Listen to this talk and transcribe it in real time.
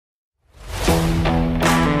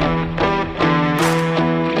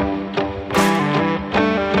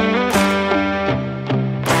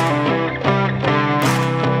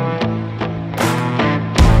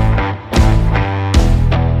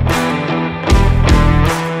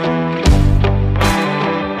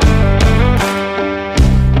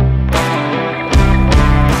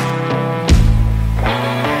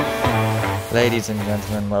Ladies and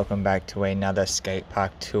gentlemen, welcome back to another skate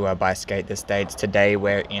park tour by Skate the States. Today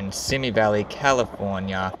we're in Simi Valley,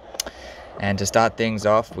 California. And to start things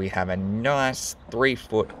off, we have a nice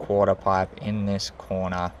 3-foot quarter pipe in this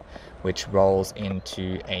corner, which rolls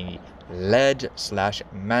into a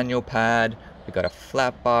ledge/manual pad. We've got a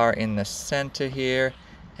flat bar in the center here,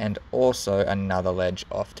 and also another ledge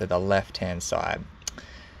off to the left-hand side.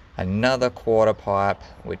 Another quarter pipe,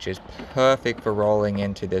 which is perfect for rolling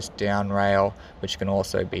into this down rail, which can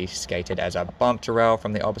also be skated as a bump to rail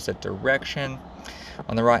from the opposite direction.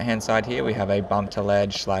 On the right hand side here, we have a bump to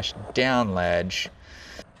ledge/down ledge.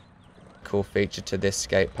 Cool feature to this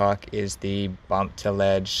skate park is the bump to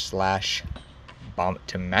ledge/bump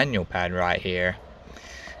to manual pad right here.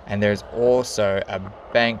 And there's also a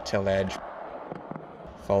bank to ledge,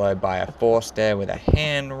 followed by a four-stair with a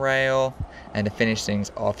handrail, and to finish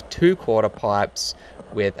things off, 2 quarter pipes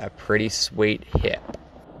with a pretty sweet hip.